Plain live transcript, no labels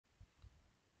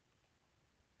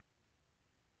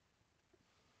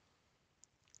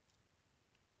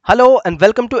Hello and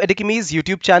welcome to Edukemy's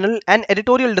YouTube channel and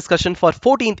editorial discussion for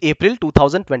 14th April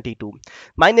 2022.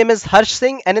 My name is Harsh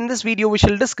Singh and in this video we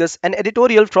shall discuss an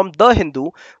editorial from The Hindu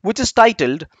which is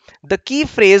titled "The key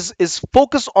phrase is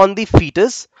focus on the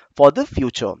fetus for the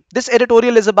future." This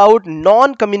editorial is about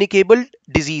non-communicable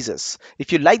diseases.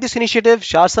 If you like this initiative,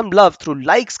 share some love through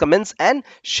likes, comments and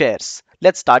shares.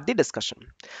 Let's start the discussion.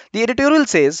 The editorial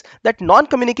says that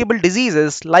non-communicable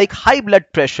diseases like high blood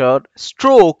pressure,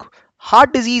 stroke,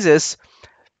 heart diseases,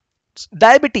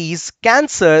 diabetes,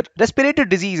 cancer, respiratory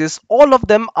diseases, all of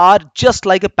them are just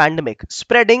like a pandemic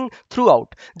spreading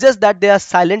throughout, just that they are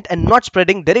silent and not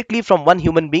spreading directly from one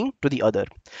human being to the other.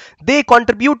 They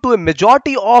contribute to a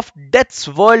majority of deaths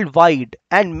worldwide,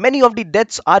 and many of the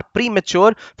deaths are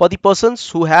premature for the persons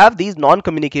who have these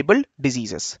non-communicable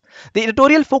diseases. The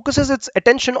editorial focuses its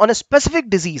attention on a specific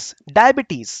disease,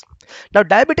 diabetes. Now,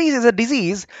 diabetes is a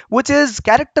disease which is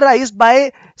characterized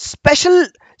by special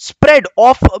spread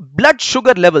of blood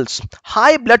sugar levels,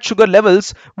 high blood sugar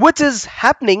levels, which is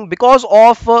happening because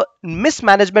of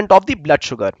mismanagement of the blood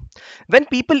sugar. When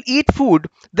people eat food,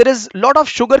 there is a lot of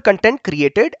sugar content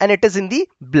created and it is in the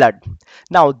blood.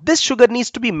 Now this sugar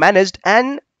needs to be managed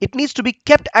and it needs to be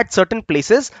kept at certain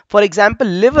places. For example,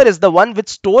 liver is the one which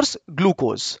stores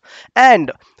glucose,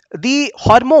 and the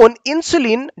hormone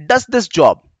insulin does this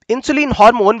job. Insulin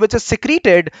hormone, which is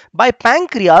secreted by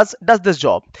pancreas, does this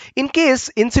job. In case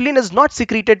insulin is not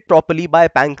secreted properly by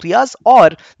pancreas, or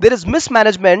there is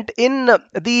mismanagement in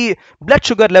the blood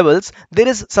sugar levels, there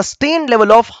is sustained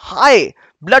level of high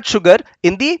blood sugar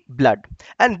in the blood,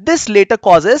 and this later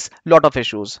causes lot of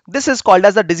issues. This is called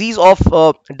as the disease of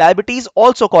diabetes,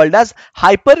 also called as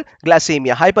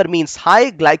hyperglycemia. Hyper means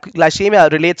high,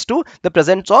 glycemia relates to the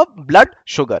presence of blood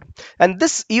sugar, and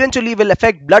this eventually will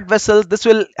affect blood vessels. This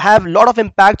will have lot of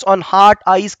impacts on heart,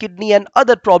 eyes, kidney and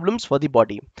other problems for the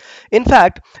body. In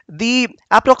fact, the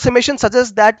approximation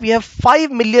suggests that we have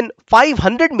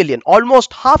 500 million,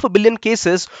 almost half a billion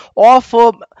cases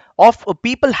of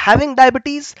people having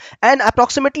diabetes, and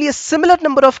approximately a similar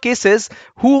number of cases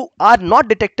who are not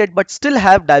detected but still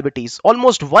have diabetes.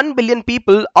 Almost 1 billion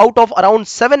people out of around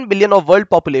 7 billion of world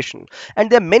population, and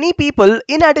there are many people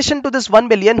in addition to this 1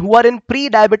 billion who are in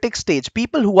pre-diabetic stage,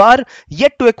 people who are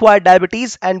yet to acquire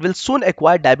diabetes and will soon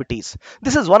acquire diabetes.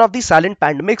 This is one of the silent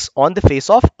pandemics on the face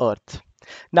of earth.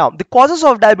 Now, the causes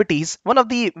of diabetes, one of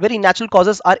the very natural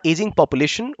causes are aging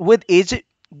population. With age,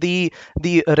 the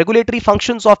regulatory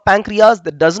functions of pancreas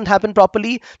that doesn't happen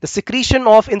properly, the secretion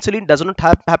of insulin does not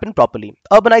happen properly,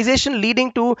 urbanization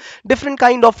leading to different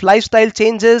kind of lifestyle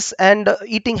changes and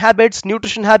eating habits,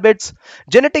 nutrition habits,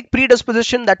 genetic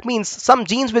predisposition, that means some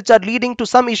genes which are leading to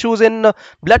some issues in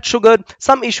blood sugar,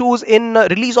 some issues in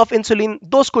release of insulin.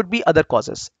 Those could be other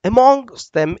causes.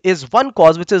 Amongst them is one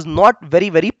cause which is not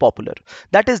very popular,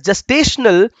 that is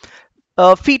gestational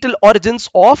fetal origins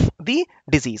of the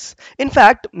disease. In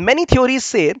fact, many theories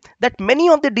say that many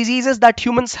of the diseases that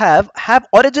humans have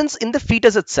origins in the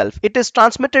fetus itself. It is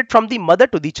transmitted from the mother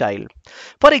to the child.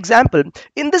 For example,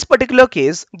 in this particular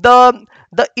case, the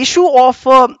issue of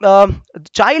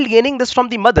child gaining this from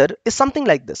the mother is something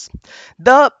like this.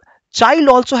 The child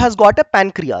also has got a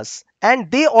pancreas and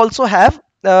they also have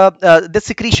the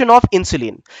secretion of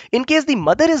insulin. In case the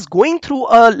mother is going through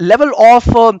a level of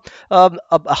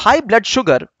a high blood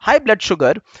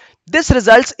sugar, this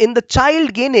results in the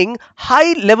child gaining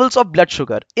high levels of blood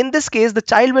sugar. In this case, the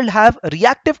child will have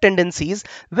reactive tendencies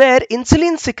where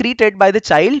insulin secreted by the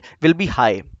child will be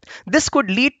high. This could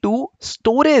lead to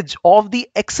storage of the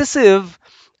excessive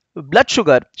blood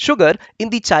sugar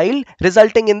in the child,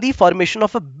 resulting in the formation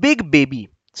of a big baby.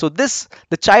 So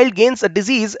the child gains a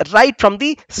disease right from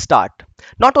the start.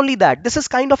 Not only that, this is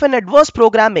kind of an adverse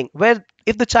programming where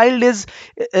if the child is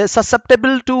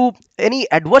susceptible to any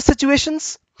adverse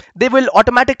situations, they will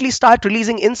automatically start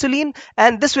releasing insulin,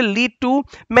 and this will lead to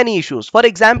many issues. For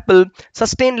example,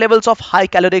 sustained levels of high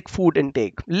caloric food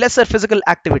intake, lesser physical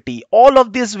activity. All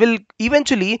of this will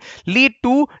eventually lead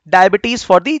to diabetes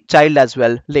for the child as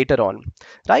well later on,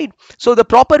 right? So the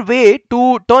proper way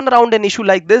to turn around an issue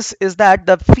like this is that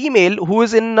the female who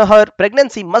is in her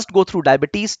pregnancy must go through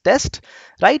diabetes test,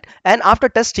 right? And after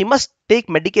test, she must take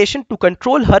medication to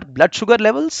control her blood sugar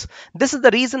levels. This is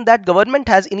the reason that government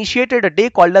has initiated a day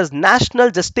called as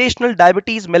National Gestational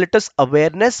Diabetes Mellitus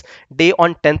Awareness Day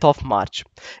on 10th of March.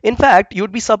 In fact,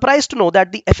 you'd be surprised to know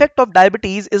that the effect of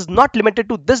diabetes is not limited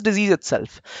to this disease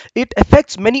itself. It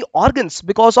affects many organs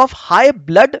because of high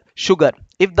blood sugar.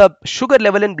 If the sugar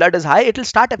level in blood is high, it will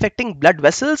start affecting blood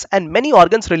vessels and many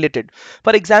organs related.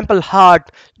 For example,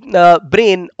 heart,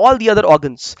 brain, all the other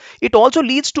organs. It also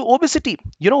leads to obesity.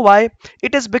 You know why?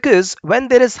 It is because when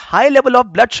there is high level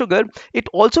of blood sugar, it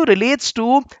also relates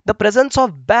to the presence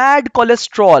of bad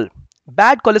cholesterol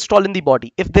in the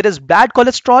body. If there is bad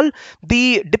cholesterol,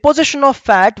 the deposition of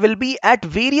fat will be at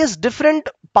various different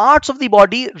parts of the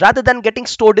body rather than getting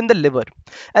stored in the liver,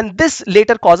 and this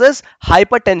later causes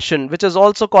hypertension, which is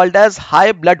also called as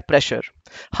high blood pressure.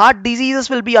 Heart diseases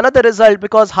will be another result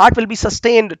because heart will be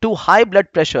sustained to high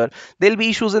blood pressure. There will be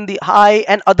issues in the eye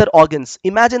and other organs.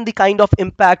 Imagine the kind of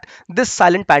impact this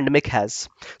silent pandemic has.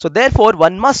 So therefore,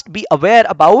 one must be aware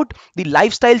about the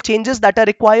lifestyle changes that are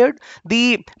required,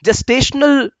 the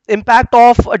gestational impact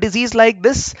of a disease like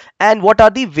this, and what are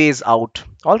the ways out.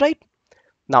 All right.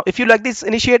 Now, if you like this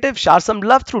initiative, share some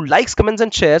love through likes, comments,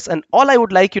 and shares. And all I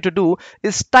would like you to do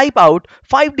is type out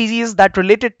 5 diseases that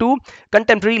related to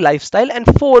contemporary lifestyle and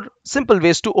 4 simple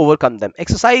ways to overcome them.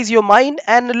 Exercise your mind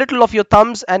and a little of your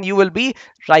thumbs, and you will be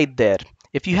right there.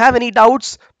 If you have any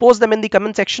doubts, post them in the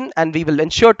comment section and we will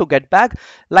ensure to get back.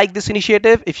 Like this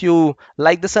initiative if you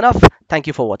like this enough. Thank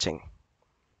you for watching.